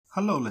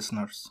Hello,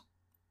 listeners.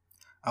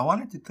 I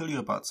wanted to tell you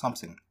about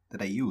something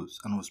that I use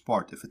and was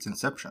part of its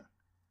inception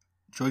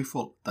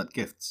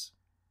Joyful.gifts.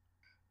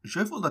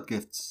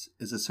 Joyful.gifts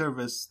is a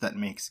service that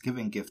makes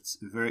giving gifts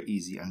very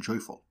easy and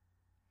joyful.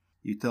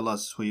 You tell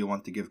us who you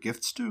want to give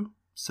gifts to,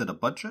 set a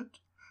budget,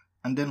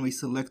 and then we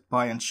select,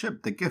 buy, and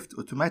ship the gift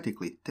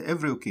automatically to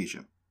every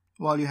occasion,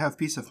 while you have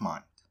peace of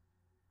mind.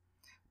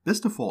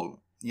 Best of all,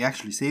 you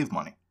actually save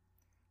money,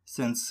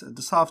 since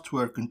the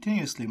software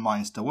continuously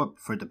mines the web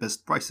for the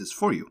best prices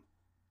for you.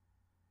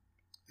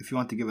 If you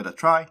want to give it a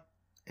try,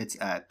 it's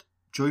at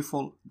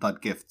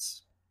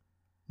joyful.gifts.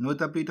 No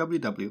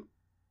www,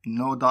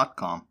 no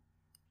 .com,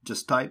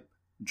 just type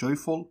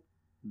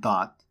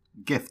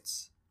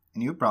joyful.gifts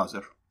in your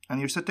browser and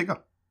you're set to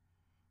go.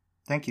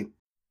 Thank you.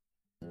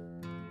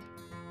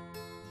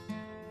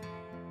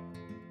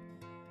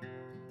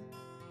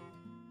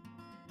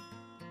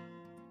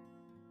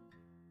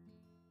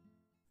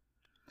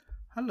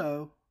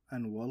 Hello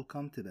and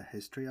welcome to the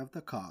History of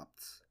the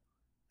Copts,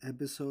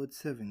 Episode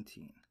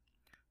 17,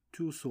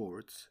 Two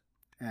Swords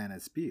and a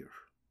Spear.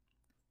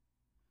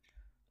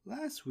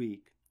 Last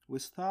week, we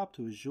stopped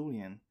with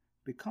Julian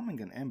becoming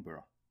an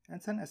emperor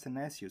and St.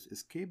 Athanasius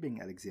escaping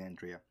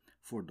Alexandria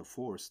for the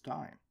fourth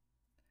time.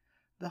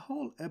 The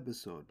whole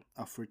episode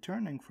of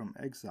returning from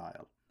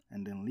exile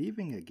and then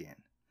leaving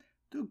again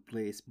took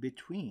place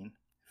between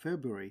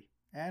February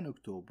and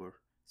October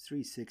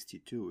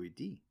 362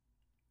 AD,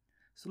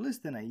 so less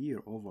than a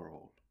year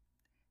overall.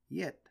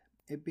 Yet,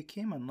 it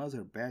became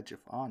another badge of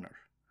honor,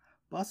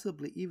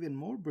 possibly even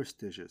more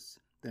prestigious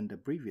than the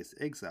previous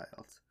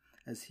exiles,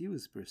 as he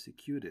was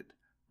persecuted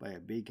by a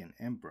pagan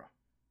emperor.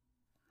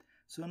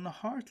 So in the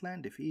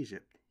heartland of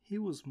Egypt, he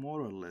was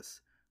more or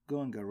less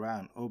going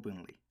around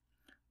openly,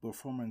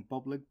 performing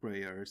public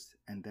prayers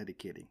and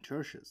dedicating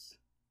churches.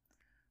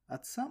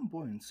 At some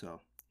point,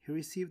 so, he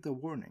received a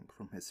warning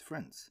from his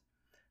friends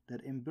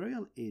that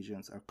imperial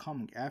agents are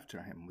coming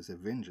after him with a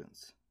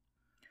vengeance.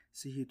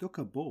 So he took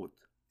a boat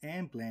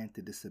and planned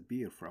to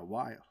disappear for a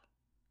while.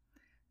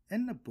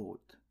 In the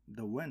boat,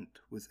 the wind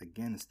was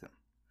against him,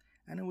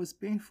 and it was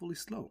painfully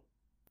slow.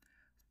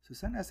 So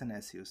St.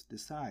 Athanasius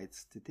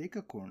decides to take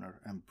a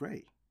corner and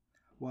pray,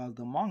 while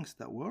the monks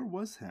that were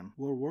with him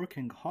were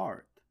working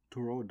hard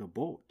to row the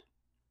boat.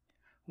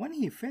 When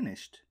he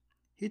finished,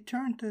 he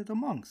turned to the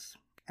monks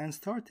and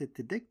started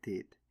to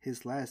dictate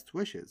his last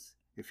wishes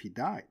if he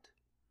died.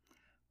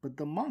 But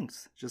the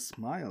monks just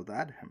smiled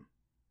at him.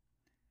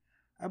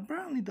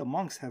 Apparently the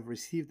monks have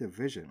received a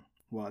vision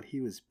while he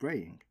was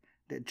praying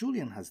that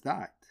Julian has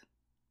died.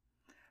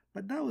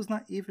 But that was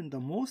not even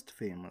the most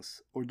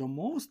famous or the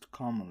most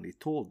commonly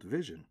told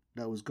vision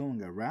that was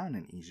going around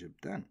in Egypt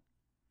then.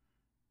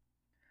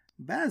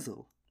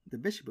 Basil, the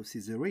bishop of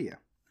Caesarea,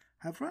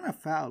 had run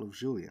afoul of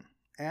Julian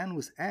and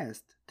was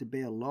asked to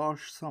pay a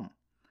large sum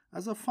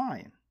as a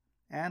fine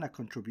and a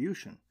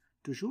contribution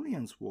to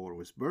Julian's war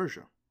with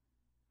Persia.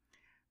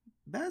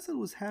 Basil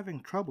was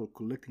having trouble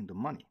collecting the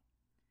money,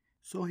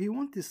 so he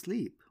went to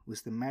sleep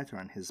with the matter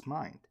on his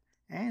mind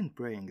and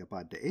praying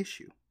about the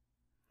issue.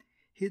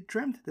 He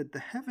dreamt that the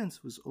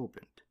heavens was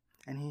opened,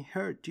 and he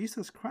heard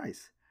Jesus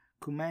Christ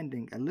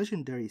commanding a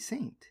legendary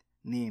saint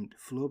named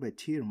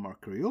Phlobatir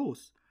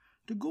Markarios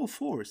to go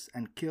forth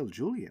and kill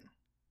Julian.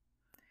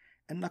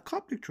 In the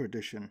Coptic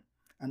tradition,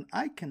 an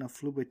icon of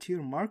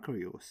Phlobatir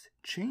Markarios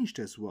changed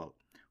as well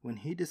when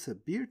he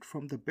disappeared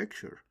from the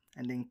picture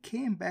and then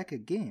came back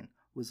again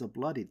with a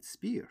bloodied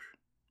spear.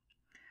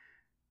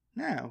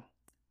 Now,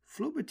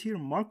 Phlobatir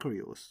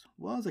Markarios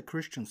was a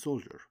Christian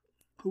soldier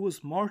who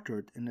was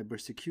martyred in the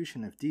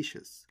persecution of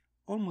Decius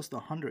almost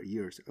 100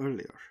 years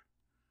earlier.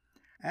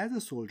 As a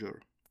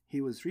soldier,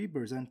 he was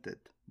represented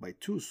by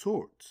two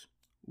swords,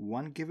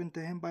 one given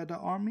to him by the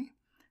army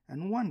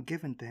and one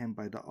given to him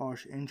by the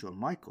archangel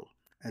Michael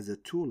as a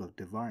tool of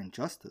divine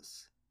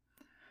justice.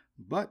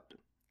 But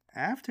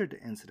after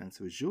the incidents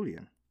with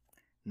Julian,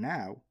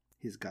 now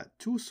he's got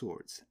two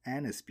swords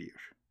and a spear,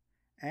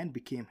 and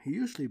became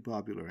hugely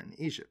popular in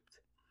Egypt,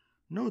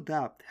 no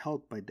doubt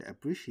helped by the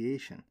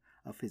appreciation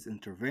of his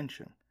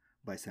intervention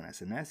by St.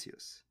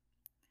 Athanasius.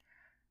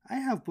 I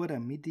have put a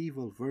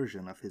medieval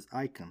version of his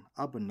icon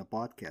up on the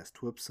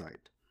podcast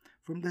website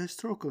from the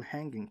historical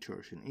hanging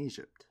church in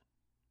Egypt.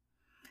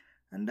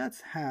 And that's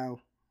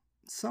how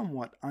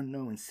somewhat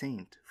unknown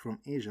saint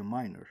from Asia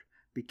Minor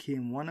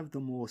became one of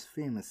the most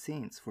famous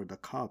saints for the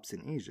Copts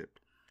in Egypt,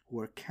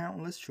 where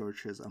countless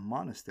churches and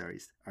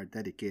monasteries are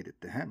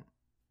dedicated to him.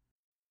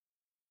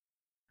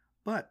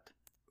 But,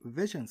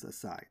 visions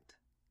aside,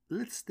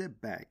 let's step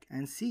back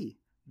and see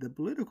the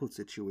political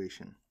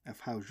situation of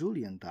how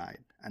Julian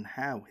died and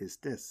how his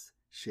death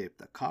shaped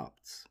the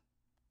Copts.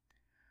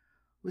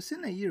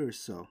 Within a year or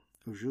so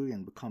of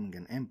Julian becoming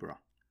an emperor,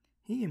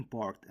 he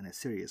embarked on a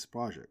serious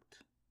project.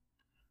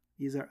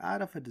 Either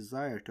out of a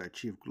desire to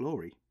achieve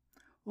glory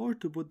or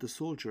to put the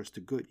soldiers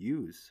to good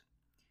use,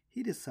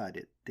 he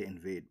decided to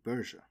invade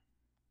Persia.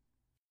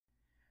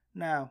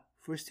 Now,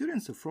 for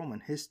students of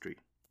Roman history,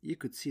 you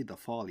could see the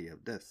folly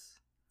of this.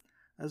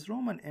 as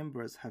Roman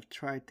emperors have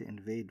tried to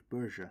invade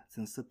Persia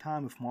since the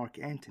time of Mark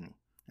Antony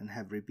and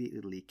have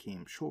repeatedly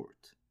came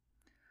short.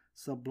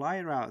 Supply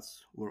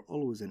routes were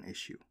always an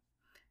issue,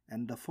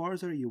 and the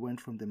farther you went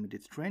from the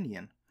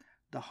Mediterranean,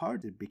 the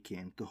harder it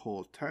became to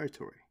hold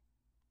territory.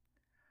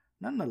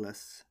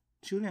 Nonetheless,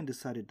 Julian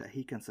decided that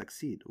he can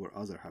succeed where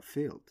others have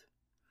failed,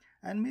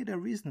 and made a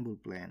reasonable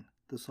plan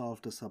to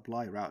solve the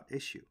supply route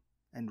issue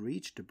and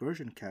reach the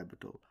Persian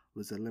capital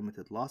with a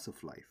limited loss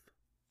of life.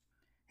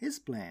 His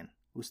plan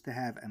was to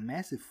have a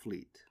massive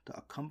fleet to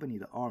accompany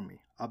the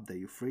army up the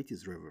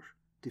Euphrates River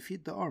to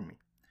feed the army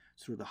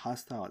through the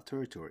hostile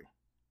territory,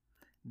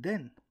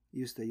 then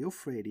use the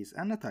Euphrates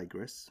and the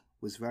Tigris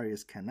with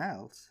various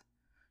canals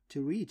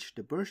to reach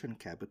the Persian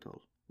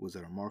capital with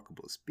a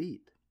remarkable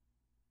speed.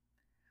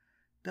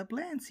 The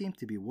plan seemed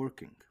to be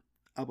working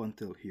up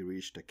until he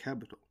reached the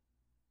capital.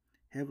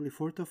 Heavily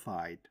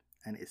fortified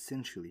and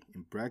essentially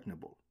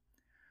impregnable,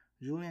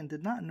 Julian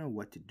did not know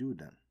what to do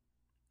then.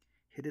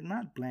 He did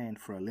not plan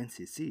for a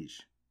lengthy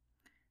siege,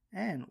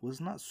 and was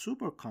not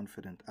super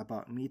confident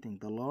about meeting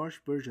the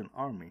large Persian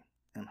army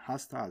in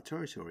hostile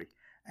territory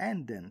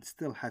and then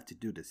still have to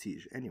do the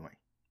siege anyway.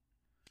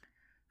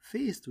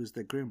 Faced with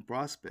the grim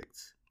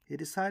prospects, he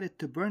decided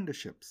to burn the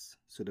ships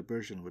so the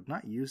Persian would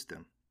not use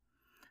them,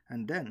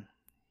 and then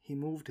he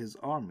moved his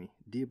army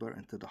deeper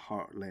into the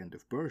heartland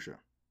of Persia.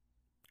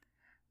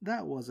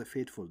 That was a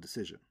fateful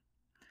decision,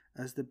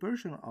 as the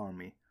Persian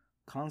army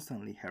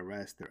constantly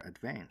harassed their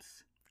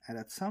advance, and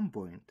at some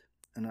point,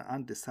 in an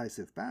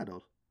undecisive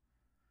battle,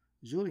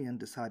 Julian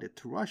decided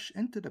to rush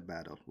into the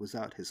battle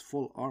without his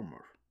full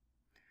armor.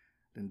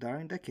 Then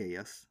during the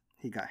chaos,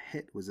 he got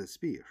hit with a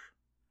spear,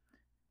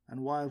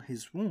 and while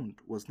his wound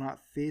was not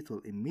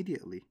fatal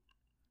immediately,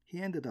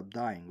 he ended up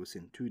dying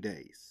within 2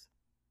 days.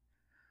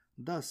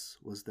 Thus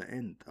was the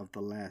end of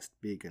the last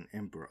pagan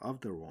emperor of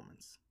the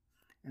Romans.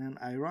 In an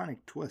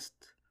ironic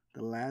twist,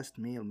 the last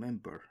male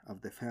member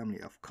of the family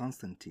of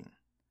Constantine,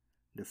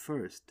 the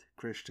first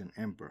Christian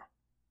emperor.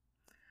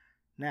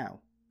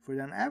 Now, for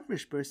an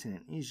average person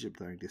in Egypt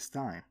during this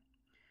time,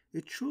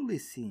 it truly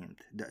seemed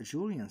that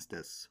Julian's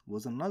death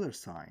was another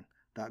sign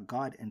that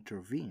God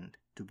intervened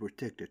to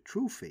protect the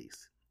true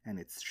faith and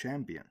its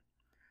champion,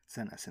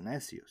 St.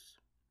 Athanasius.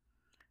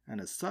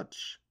 And as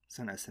such,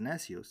 St.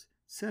 Athanasius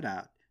set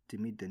out to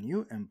meet the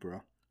new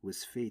emperor with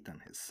fate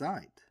on his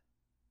side.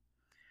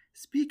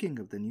 Speaking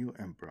of the new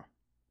emperor,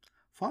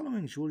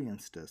 following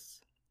Julian's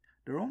death,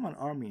 the Roman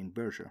army in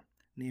Persia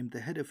named the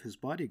head of his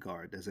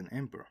bodyguard as an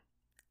emperor,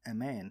 a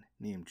man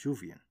named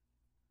Jovian.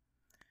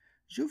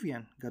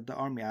 Jovian got the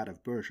army out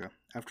of Persia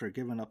after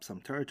giving up some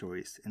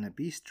territories in a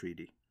peace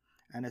treaty,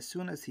 and as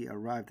soon as he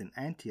arrived in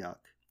Antioch,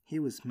 he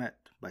was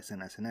met by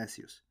St.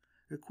 Athanasius,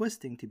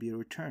 requesting to be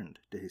returned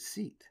to his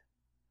seat.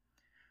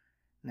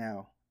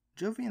 Now,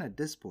 Jovian at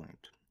this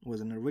point was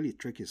in a really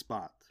tricky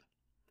spot.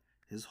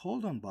 His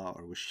hold on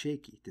power was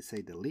shaky, to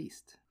say the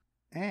least,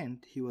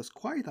 and he was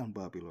quite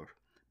unpopular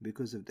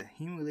because of the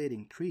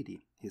humiliating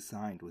treaty he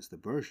signed with the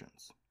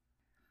Persians.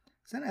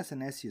 St.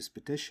 Athanasius'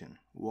 petition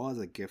was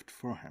a gift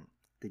for him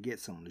to get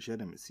some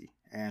legitimacy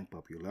and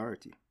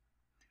popularity.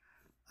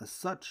 As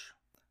such,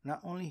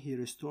 not only he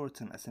restored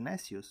St.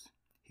 Athanasius,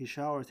 he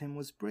showered him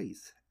with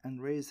praise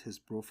and raised his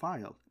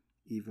profile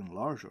even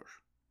larger.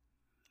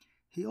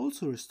 He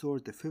also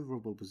restored the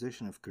favorable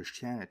position of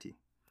Christianity,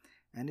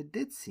 and it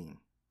did seem,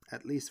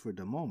 at least for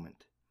the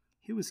moment,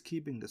 he was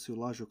keeping the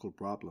theological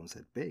problems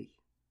at bay.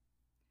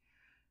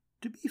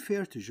 To be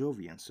fair to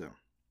Jovian, sir,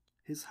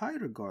 his high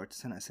regard to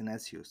St.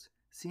 Athanasius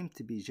seemed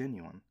to be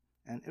genuine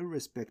and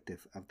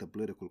irrespective of the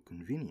political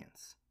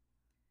convenience.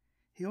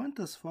 He went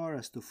as far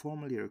as to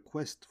formally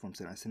request from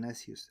St.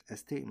 Athanasius a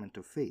statement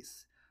of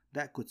faith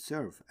that could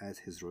serve as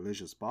his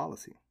religious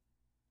policy.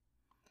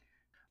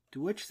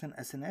 To which St.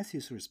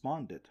 Athanasius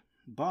responded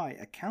by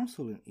a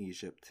council in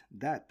Egypt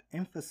that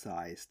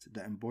emphasized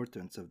the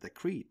importance of the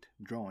creed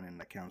drawn in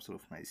the Council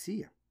of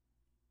Nicaea.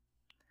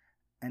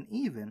 And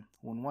even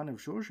when one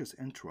of George's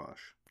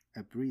entourage,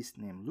 a priest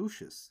named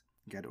Lucius,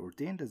 got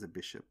ordained as a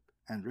bishop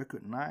and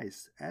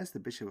recognized as the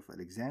Bishop of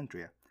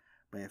Alexandria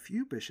by a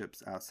few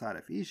bishops outside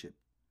of Egypt,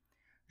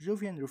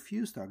 Jovian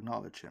refused to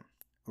acknowledge him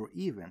or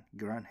even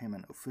grant him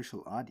an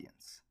official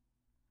audience.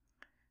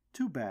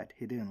 Too bad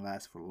he didn't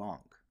last for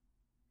long.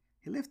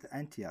 He left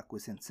Antioch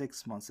within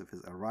 6 months of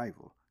his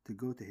arrival to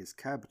go to his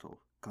capital,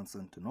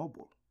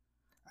 Constantinople,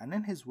 and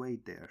in his way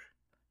there,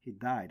 he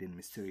died in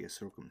mysterious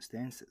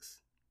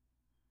circumstances.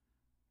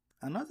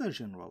 Another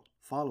general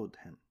followed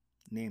him,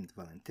 named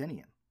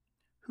Valentinian,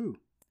 who,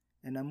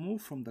 in a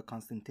move from the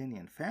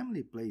Constantinian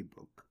family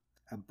playbook,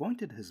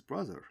 appointed his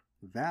brother,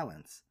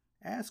 Valens,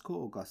 as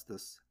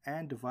co-Augustus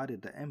and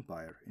divided the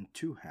empire in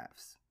 2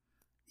 halves,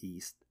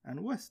 east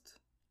and west.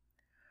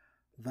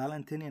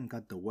 Valentinian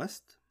got the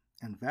west,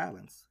 and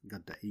Valens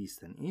got the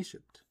east and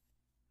Egypt.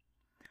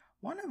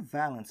 One of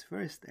Valens'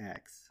 first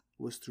acts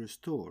was to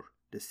restore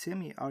the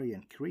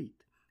Semi-Arian Creed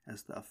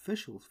as the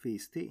official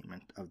faith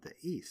statement of the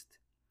East,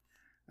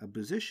 a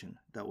position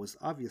that was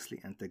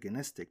obviously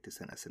antagonistic to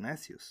St.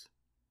 Athanasius.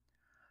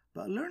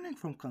 But learning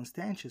from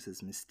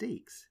Constantius's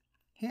mistakes,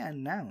 he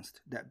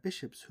announced that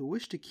bishops who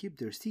wished to keep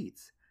their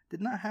seats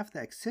did not have to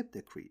accept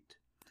the creed,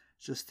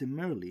 just to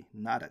merely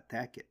not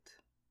attack it.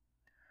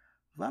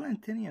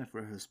 Valentinian,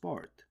 for his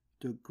part,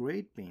 took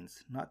great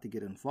pains not to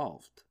get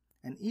involved,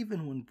 and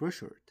even when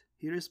pressured,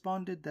 he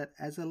responded that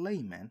as a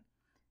layman,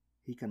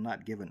 he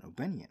cannot give an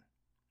opinion.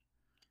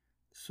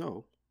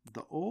 So,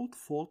 the old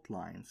fault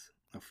lines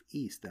of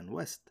East and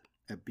West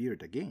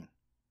appeared again.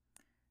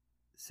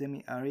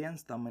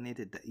 Semi-Arians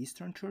dominated the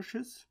Eastern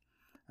churches,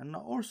 and the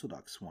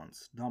Orthodox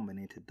ones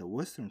dominated the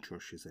Western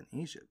churches in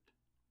Egypt.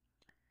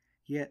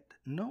 Yet,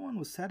 no one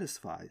was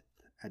satisfied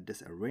at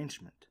this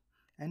arrangement,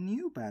 and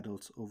new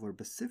battles over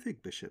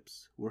Pacific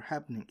bishops were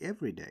happening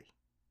every day.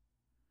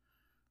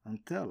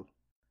 Until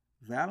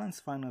Valens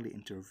finally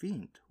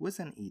intervened with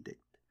an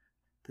edict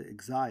to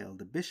exile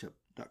the bishop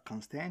that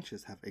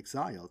Constantius had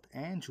exiled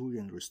and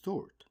Julian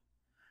restored,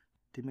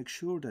 to make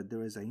sure that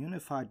there is a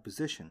unified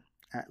position,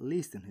 at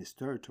least in his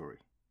territory.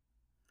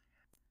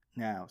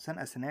 Now, St.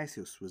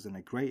 Athanasius was in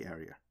a gray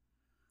area,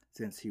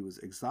 since he was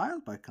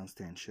exiled by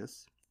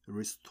Constantius,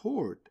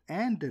 restored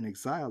and then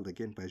exiled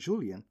again by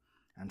Julian,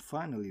 and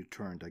finally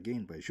returned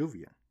again by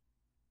Jovian.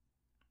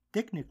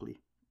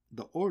 Technically,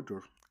 the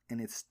order, in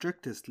its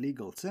strictest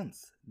legal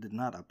sense, did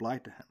not apply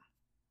to him,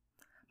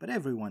 but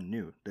everyone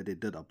knew that it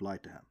did apply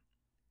to him.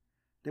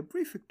 The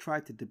prefect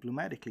tried to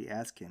diplomatically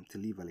ask him to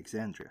leave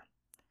Alexandria,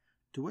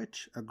 to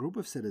which a group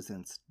of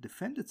citizens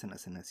defended St.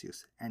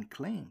 Athanasius and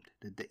claimed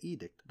that the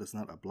edict does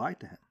not apply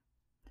to him.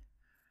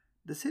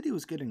 The city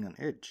was getting on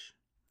edge,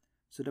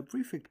 so the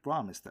prefect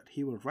promised that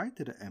he would write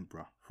to the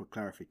emperor for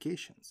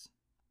clarifications.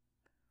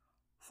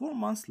 4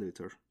 months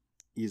later,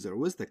 either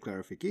with the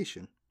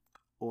clarification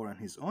or on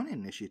his own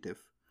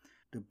initiative,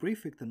 the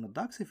prefect in the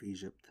docks of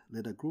Egypt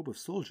led a group of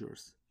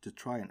soldiers to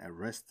try and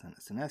arrest St.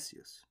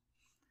 Athanasius.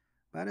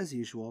 But as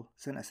usual,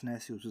 St.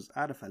 Athanasius was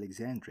out of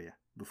Alexandria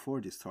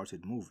before they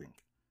started moving,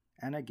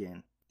 and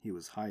again he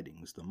was hiding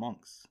with the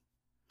monks.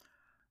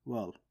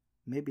 Well,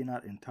 maybe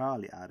not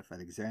entirely out of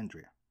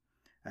Alexandria.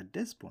 At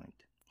this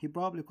point, he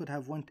probably could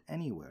have went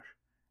anywhere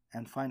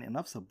and find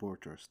enough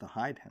supporters to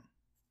hide him.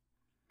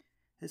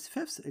 His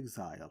fifth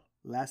exile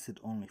lasted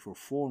only for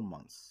 4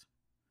 months.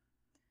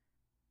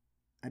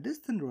 A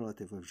distant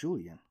relative of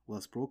Julian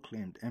was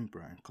proclaimed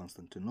emperor in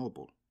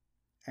Constantinople,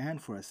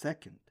 and for a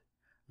second,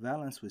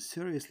 Valens was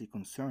seriously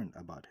concerned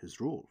about his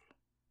rule.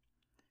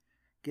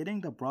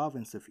 Getting the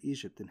province of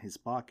Egypt in his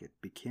pocket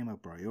became a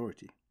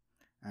priority,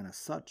 and as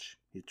such,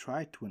 he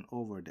tried to win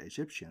over the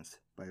Egyptians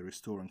by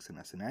restoring St.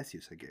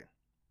 Athanasius again.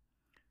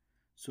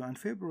 So on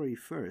February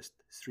 1st,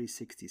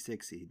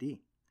 366 AD,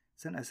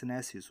 St.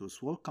 Athanasius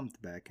was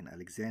welcomed back in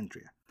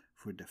Alexandria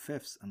for the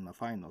fifth and the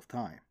final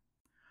time,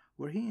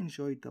 where he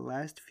enjoyed the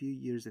last few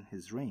years in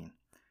his reign,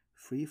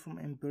 free from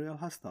imperial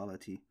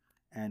hostility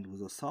and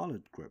with a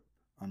solid grip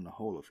on the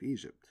whole of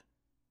Egypt.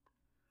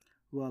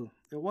 Well,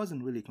 it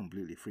wasn't really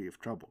completely free of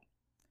trouble.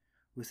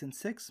 Within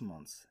 6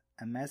 months,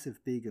 a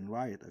massive pagan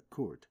riot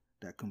occurred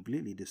that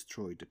completely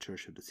destroyed the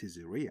Church of the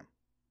Caesareum.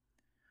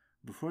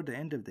 Before the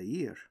end of the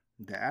year,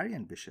 the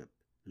Arian bishop,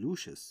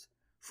 Lucius,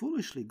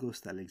 foolishly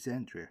goes to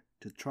Alexandria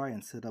to try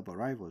and set up a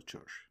rival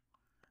church.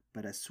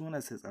 But as soon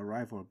as his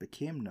arrival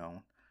became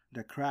known,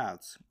 the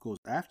crowds goes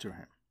after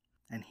him,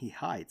 and he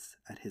hides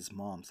at his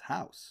mom's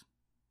house.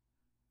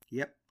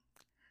 Yep,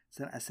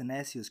 St.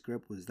 Athanasius'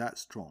 grip was that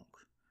strong.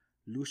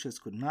 Lucius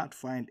could not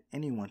find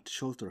anyone to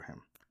shelter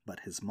him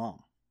but his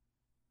mom.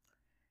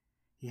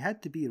 He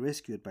had to be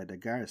rescued by the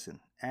garrison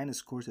and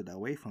escorted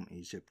away from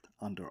Egypt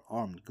under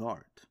armed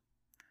guard.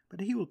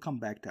 But he will come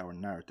back to our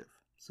narrative,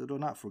 so do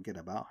not forget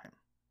about him.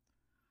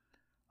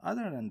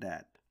 Other than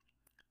that,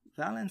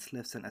 Valens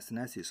left St.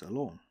 Athanasius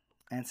alone,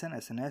 and St.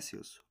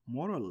 Athanasius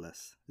more or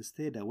less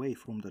stayed away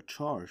from the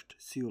charged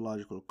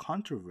theological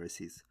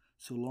controversies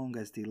so long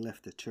as they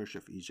left the Church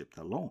of Egypt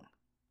alone.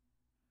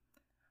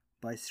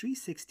 By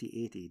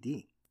 368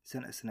 AD,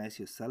 St.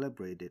 Athanasius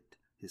celebrated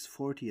his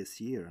 40th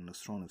year on the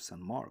throne of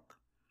St. Mark,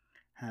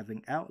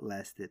 having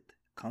outlasted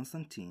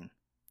Constantine,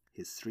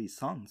 his 3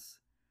 sons,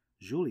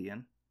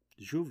 Julian,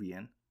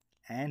 Jovian,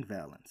 and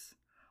Valens,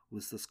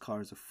 with the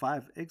scars of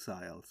 5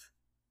 exiles,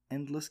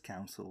 endless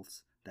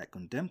councils that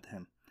condemned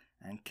him,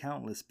 and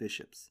countless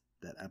bishops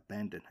that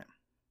abandoned him.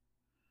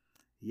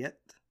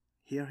 Yet,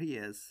 here he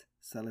is,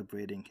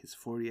 celebrating his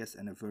 40th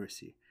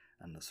anniversary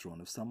on the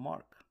throne of St.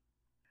 Mark.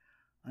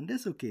 On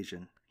this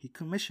occasion, he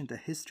commissioned a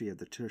history of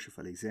the Church of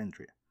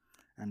Alexandria,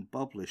 and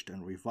published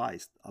and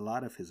revised a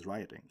lot of his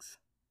writings.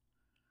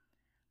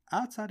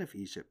 Outside of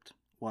Egypt,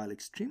 while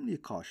extremely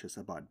cautious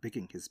about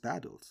picking his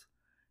battles,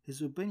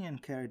 his opinion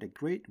carried a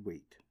great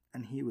weight,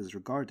 and he was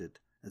regarded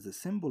as a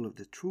symbol of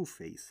the true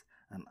faith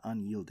and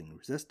unyielding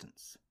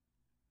resistance.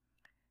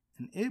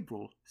 In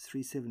April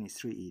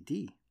 373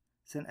 AD,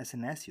 St.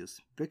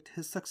 Athanasius picked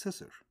his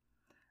successor,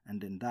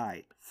 and then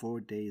died 4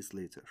 days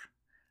later,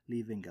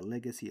 leaving a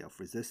legacy of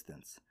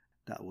resistance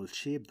that will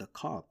shape the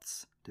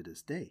Copts to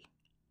this day.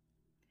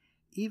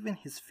 Even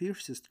his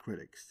fiercest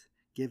critics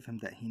give him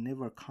that he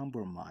never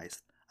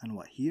compromised and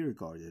what he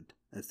regarded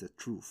as the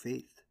true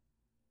faith.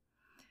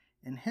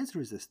 In his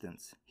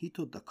resistance, he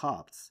taught the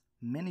Copts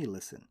many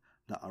lessons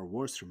that are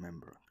worth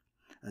remembering,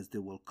 as they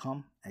will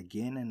come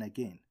again and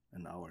again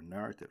in our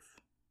narrative.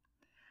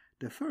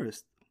 The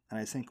first, and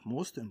I think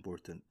most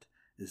important,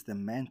 is the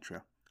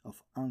mantra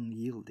of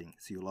unyielding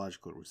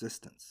theological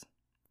resistance.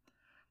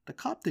 The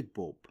Coptic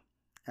Pope,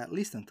 at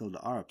least until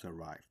the Arabs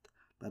arrived,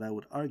 but I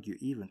would argue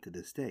even to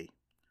this day,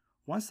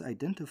 once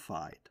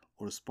identified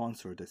or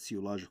sponsored a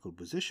theological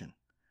position,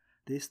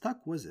 they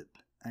stuck with it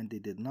and they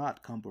did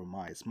not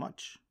compromise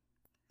much.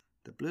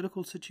 The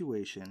political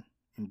situation,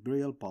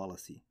 imperial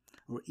policy,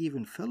 or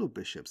even fellow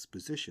bishops'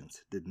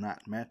 positions did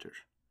not matter.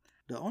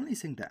 The only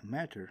thing that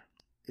mattered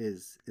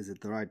is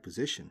it the right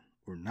position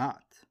or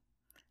not?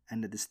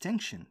 And the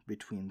distinction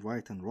between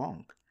right and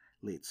wrong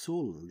laid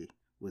solely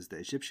with the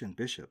Egyptian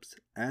bishops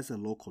as a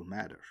local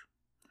matter,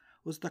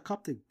 with the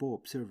Coptic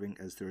Pope serving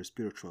as their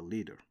spiritual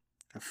leader,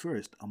 a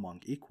first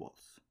among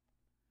equals.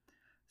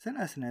 St.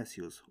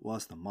 Athanasius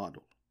was the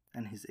model,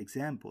 and his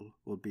example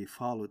will be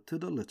followed to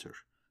the letter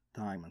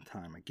time and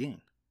time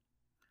again.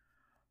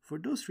 For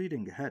those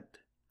reading ahead,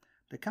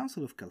 the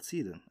Council of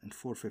Chalcedon in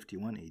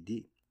 451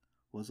 AD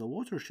was a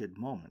watershed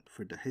moment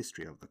for the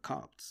history of the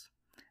Copts,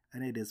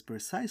 and it is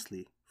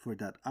precisely for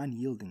that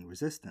unyielding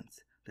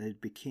resistance that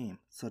it became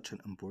such an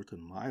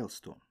important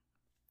milestone.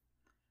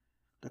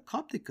 The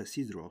Coptic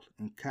Cathedral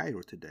in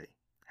Cairo today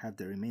have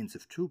the remains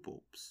of two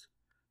popes,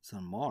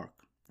 St. Mark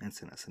and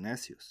St.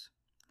 Athanasius.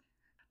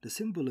 The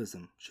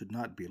symbolism should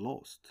not be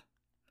lost.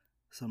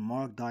 St.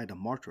 Mark died a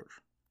martyr,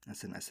 and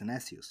St.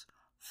 Athanasius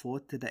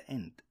fought to the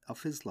end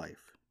of his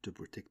life to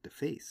protect the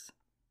faith.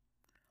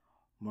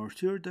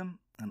 Martyrdom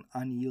and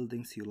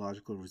unyielding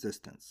theological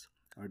resistance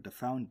are the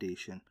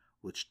foundation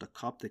which the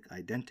Coptic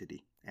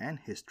identity and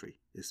history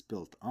is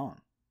built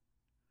on.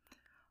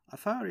 A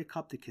fiery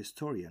Coptic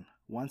historian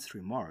once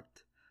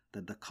remarked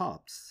that the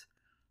Copts,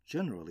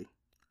 generally,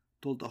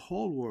 told the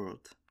whole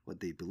world what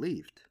they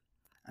believed,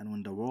 and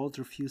when the world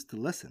refused to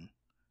listen,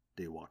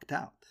 they walked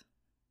out.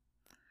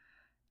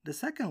 The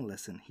second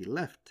lesson he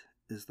left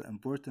is the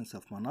importance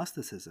of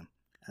monasticism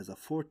as a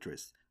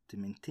fortress to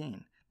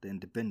maintain the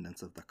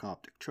independence of the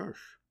Coptic Church.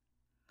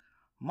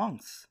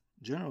 Monks,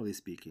 generally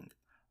speaking,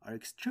 are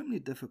extremely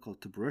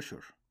difficult to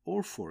pressure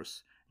or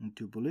force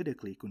into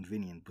politically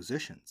convenient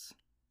positions.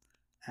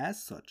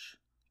 As such,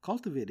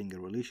 cultivating a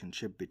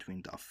relationship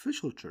between the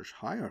official church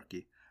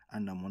hierarchy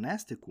and the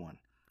monastic one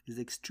is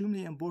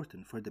extremely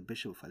important for the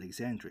Bishop of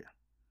Alexandria.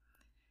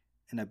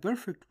 In a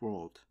perfect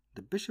world,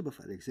 the Bishop of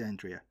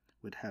Alexandria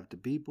would have the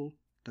people,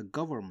 the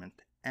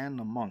government, and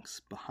the monks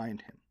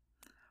behind him.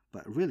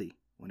 But really,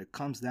 when it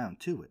comes down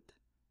to it,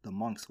 the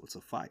monks will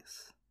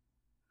suffice.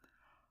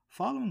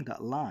 Following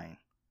that line,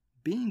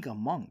 being a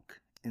monk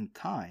in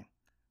time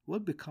will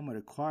become a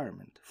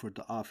requirement for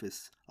the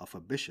office of a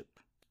bishop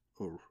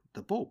or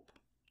the pope.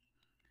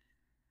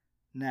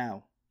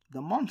 Now,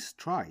 the monks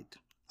tried,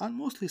 and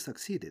mostly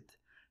succeeded,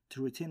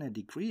 to retain a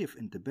degree of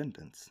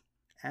independence,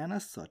 and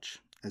as such,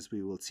 as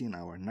we will see in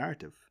our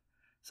narrative,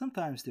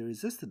 sometimes they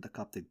resisted the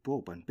Coptic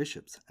pope and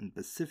bishops on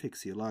specific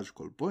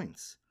theological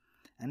points,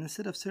 and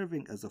instead of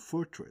serving as a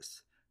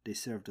fortress, they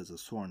served as a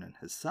thorn in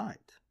his side.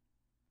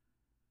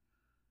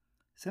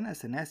 St.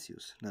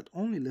 Athanasius not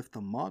only left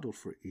a model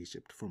for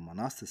Egypt for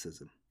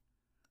monasticism,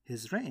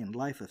 his written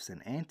Life of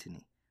St.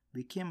 Anthony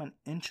became an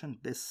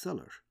ancient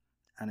bestseller,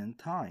 and in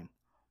time,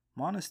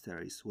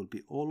 monasteries will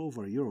be all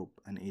over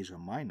Europe and Asia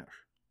Minor.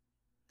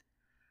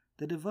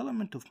 The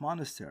development of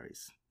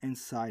monasteries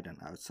inside and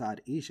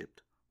outside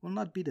Egypt will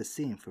not be the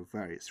same for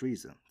various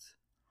reasons,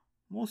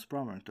 most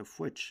prominent of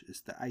which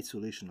is the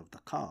isolation of the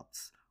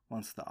Copts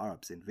once the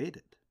Arabs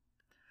invaded,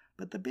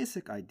 but the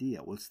basic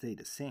idea will stay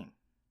the same.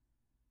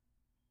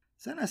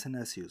 St.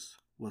 Athanasius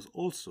was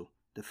also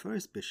the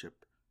first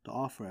bishop to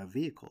offer a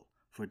vehicle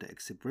for the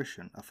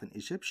expression of an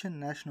Egyptian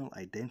national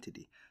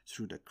identity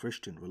through the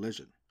Christian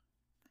religion.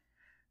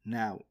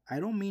 Now, I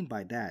don't mean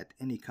by that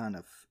any kind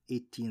of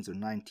 18th or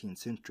 19th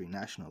century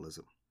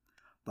nationalism,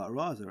 but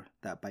rather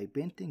that by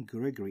painting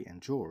Gregory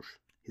and George,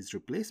 his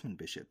replacement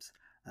bishops,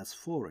 as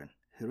foreign,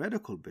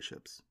 heretical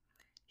bishops,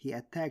 he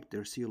attacked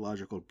their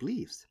theological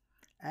beliefs,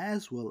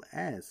 as well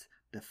as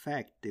the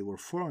fact they were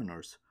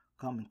foreigners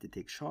coming to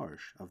take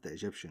charge of the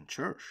Egyptian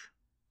church.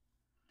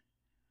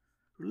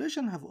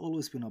 Religion have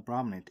always been a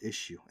prominent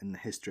issue in the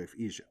history of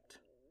Egypt,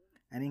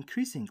 and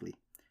increasingly,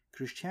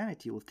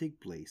 Christianity will take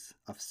place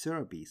of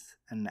Serapis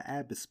and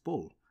Naabis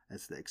bull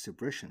as the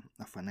expression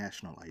of a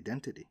national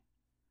identity.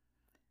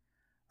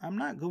 I'm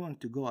not going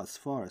to go as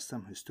far as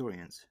some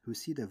historians who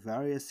see the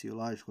various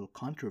theological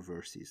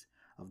controversies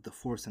of the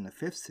 4th and the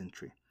 5th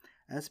century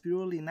as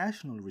purely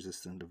national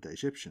resistance of the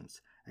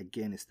Egyptians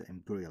against the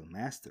imperial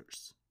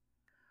masters.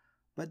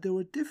 But there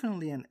were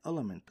definitely an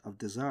element of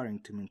desiring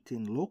to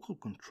maintain local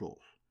control,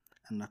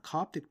 and the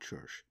Coptic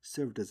Church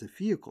served as a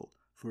vehicle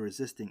for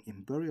resisting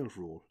imperial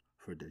rule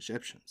for the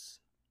Egyptians.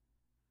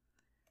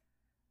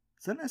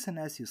 St.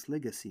 Athanasius'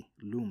 legacy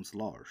looms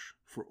large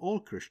for all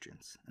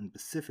Christians, and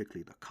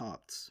specifically the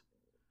Copts.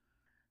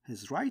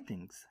 His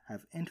writings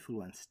have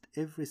influenced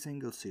every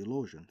single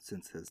theologian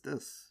since his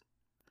death.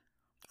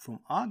 From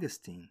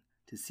Augustine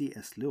to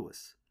C.S.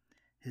 Lewis,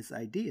 his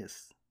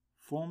ideas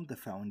formed the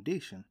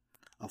foundation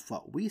of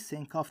what we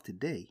think of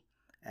today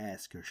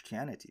as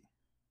Christianity.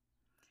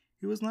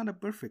 He was not a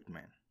perfect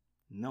man.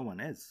 No one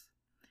is.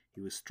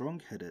 He was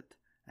strong-headed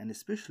and,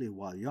 especially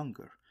while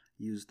younger,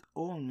 used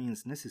all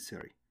means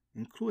necessary,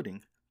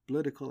 including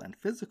political and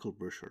physical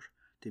pressure,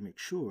 to make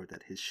sure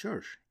that his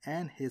church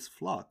and his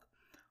flock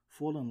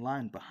fall in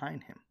line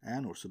behind him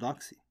and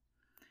orthodoxy.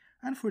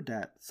 And for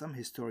that, some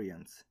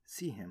historians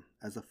see him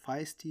as a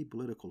feisty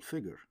political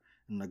figure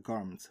in the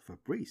garments of a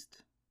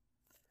priest.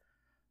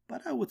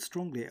 But I would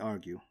strongly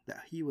argue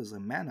that he was a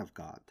man of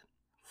God,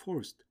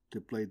 forced to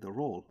play the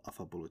role of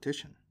a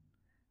politician,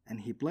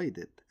 and he played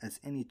it as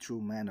any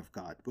true man of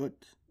God would,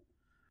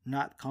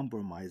 not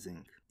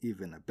compromising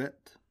even a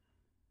bit.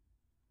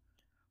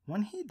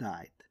 When he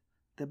died,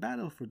 the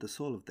battle for the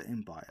soul of the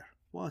empire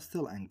was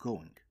still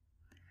ongoing,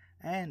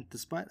 and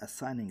despite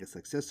assigning a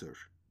successor,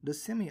 the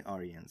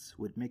Semi-Arians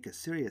would make a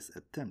serious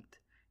attempt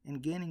in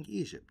gaining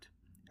Egypt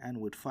and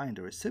would find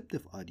a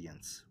receptive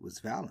audience with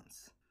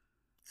Valens.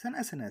 St.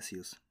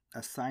 Athanasius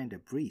assigned a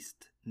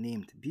priest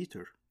named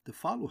Peter to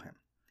follow him,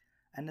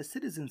 and the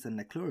citizens and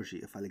the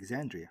clergy of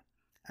Alexandria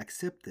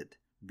accepted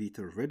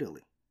Peter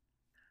readily.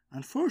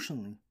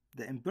 Unfortunately,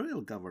 the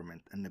imperial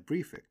government and the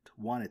prefect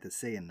wanted a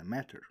say in the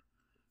matter,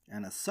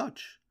 and as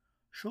such,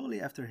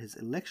 shortly after his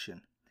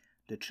election,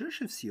 the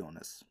church of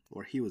Sionis,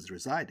 where he was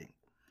residing,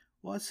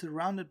 was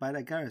surrounded by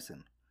the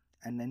garrison,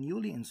 and the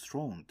newly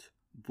enthroned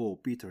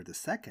Pope Peter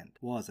II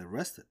was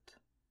arrested.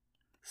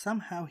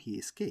 Somehow he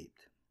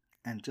escaped,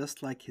 and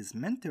just like his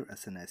mentor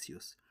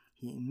Athanasius,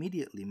 he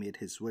immediately made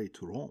his way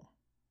to Rome.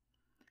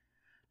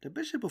 The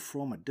Bishop of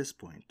Rome at this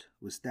point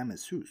was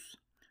Damasus,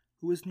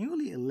 who was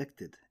newly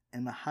elected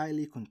in a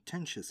highly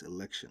contentious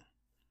election.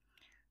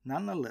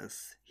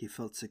 Nonetheless, he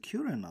felt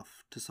secure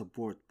enough to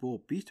support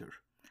Pope Peter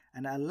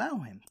and allow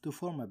him to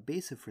form a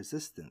base of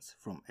resistance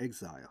from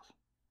exile.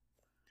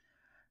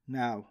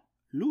 Now,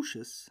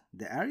 Lucius,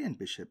 the Arian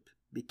bishop,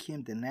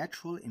 became the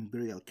natural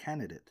imperial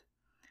candidate,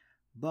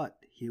 but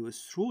he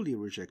was truly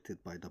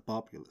rejected by the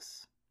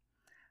populace,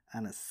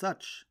 and as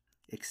such,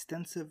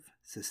 extensive,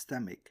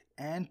 systemic,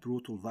 and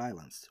brutal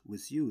violence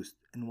was used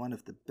in one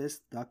of the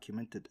best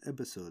documented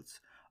episodes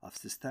of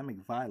systemic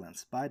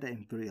violence by the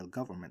imperial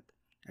government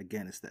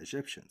against the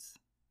Egyptians.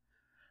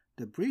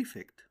 The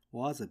prefect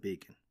was a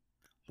pagan,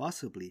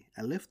 possibly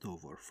a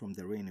leftover from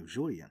the reign of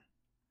Julian,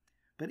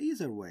 but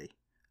either way,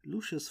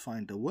 Lucius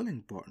found a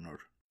willing partner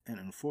in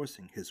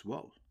enforcing his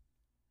will.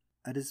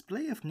 A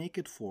display of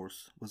naked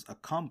force was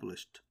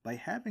accomplished by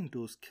having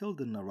those killed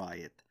in the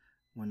riot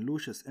when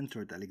Lucius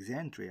entered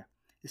Alexandria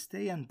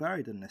stay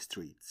unburied in the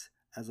streets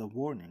as a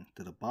warning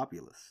to the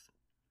populace.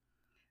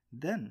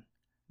 Then,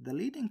 the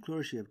leading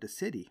clergy of the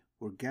city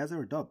were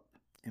gathered up,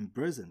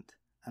 imprisoned,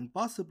 and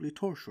possibly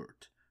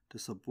tortured to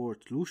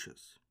support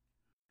Lucius.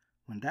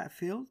 When that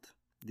failed,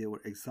 they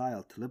were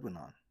exiled to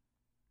Lebanon.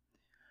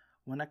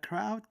 When a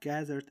crowd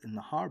gathered in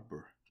the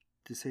harbor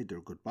to say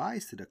their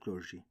goodbyes to the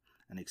clergy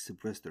and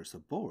express their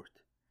support,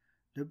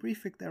 the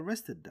prefect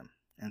arrested them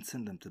and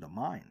sent them to the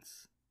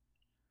mines.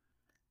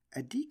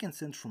 A deacon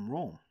sent from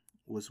Rome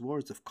with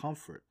words of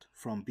comfort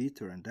from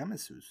Peter and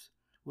Damasus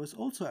was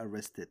also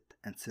arrested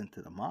and sent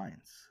to the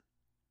mines.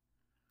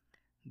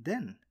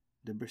 Then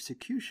the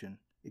persecution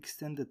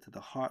extended to the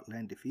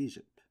heartland of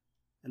Egypt.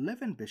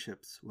 11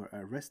 bishops were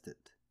arrested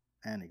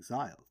and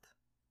exiled.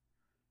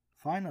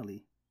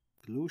 Finally,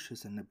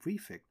 Lucius and the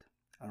prefect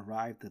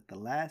arrived at the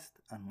last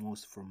and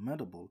most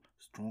formidable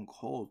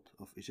stronghold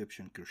of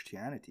Egyptian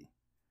Christianity,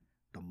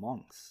 the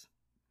monks.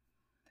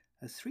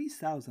 A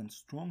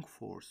 3,000-strong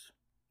force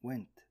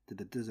went to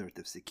the desert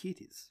of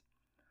Siketis,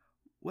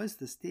 with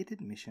the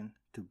stated mission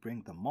to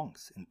bring the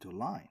monks into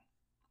line.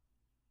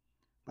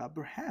 But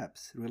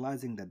perhaps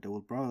realizing that they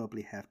will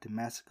probably have to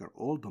massacre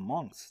all the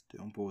monks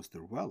to impose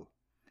their will,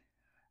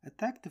 a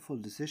tactful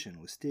decision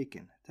was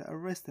taken to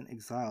arrest and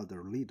exile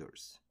their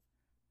leaders,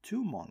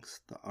 2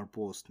 monks that are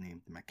both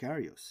named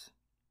Macarius.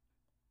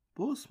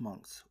 Both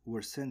monks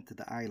were sent to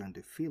the island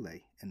of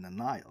Philae in the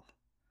Nile,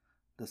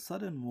 the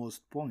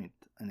southernmost point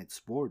on its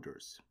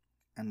borders,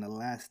 and the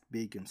last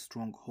pagan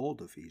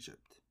stronghold of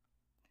Egypt.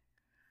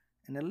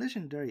 In a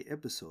legendary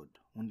episode,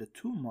 when the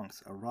 2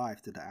 monks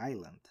arrived to the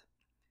island,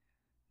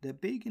 the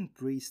pagan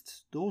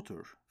priest's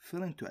daughter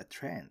fell into a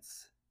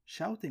trance,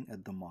 shouting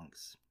at the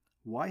monks,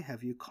 "Why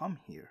have you come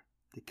here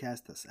to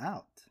cast us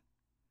out?"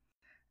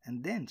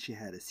 And then she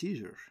had a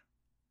seizure.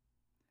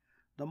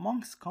 The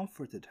monks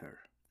comforted her,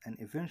 and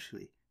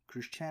eventually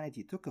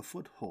Christianity took a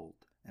foothold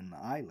in the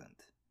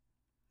island.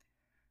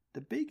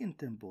 The pagan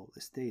temple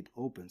stayed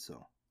open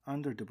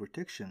under the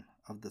protection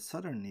of the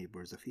southern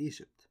neighbors of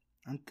Egypt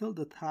until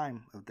the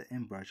time of the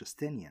Emperor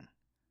Justinian.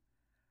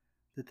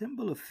 The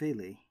Temple of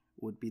Philae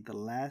would be the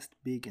last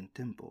pagan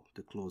temple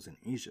to close in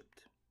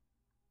Egypt.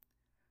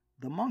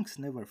 The monks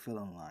never fell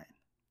in line,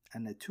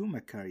 and the 2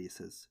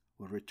 Macariuses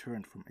were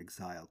returned from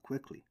exile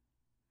quickly.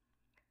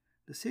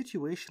 The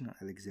situation in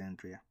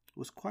Alexandria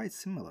was quite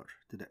similar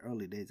to the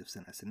early days of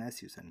St.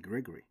 Athanasius and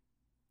Gregory.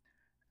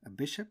 A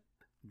bishop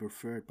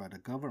preferred by the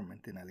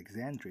government in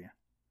Alexandria,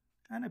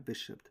 and a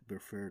bishop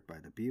preferred by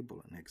the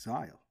people in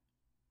exile.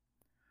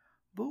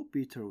 Pope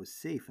Peter was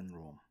safe in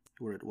Rome,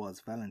 where it was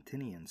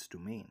Valentinian's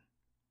domain.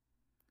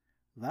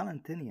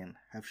 Valentinian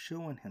have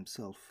shown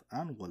himself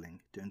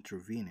unwilling to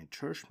intervene in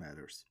church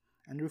matters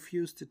and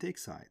refused to take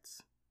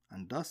sides,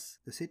 and thus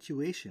the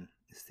situation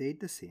stayed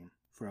the same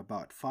for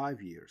about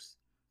 5 years,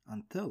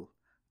 until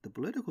the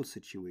political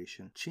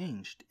situation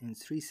changed in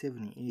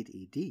 378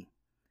 AD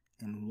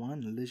in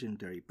one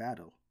legendary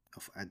battle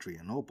of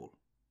Adrianople.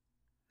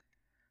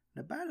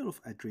 The Battle of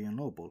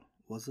Adrianople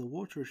was a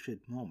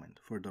watershed moment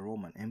for the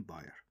Roman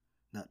Empire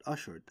that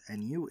ushered a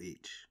new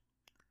age.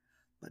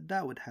 But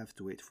that would have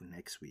to wait for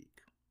next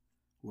week,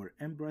 where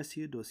Emperor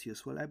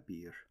Theodosius will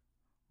appear,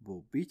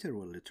 Pope Peter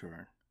will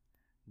return,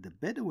 the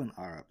Bedouin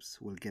Arabs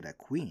will get a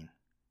queen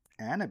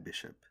and a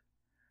bishop,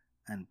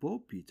 and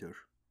Pope Peter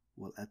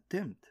will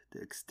attempt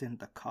to extend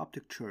the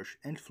Coptic Church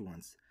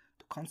influence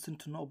to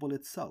Constantinople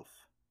itself,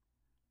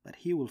 but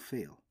he will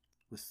fail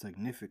with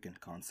significant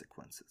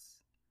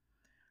consequences.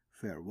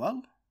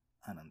 Farewell,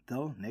 and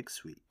until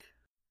next week.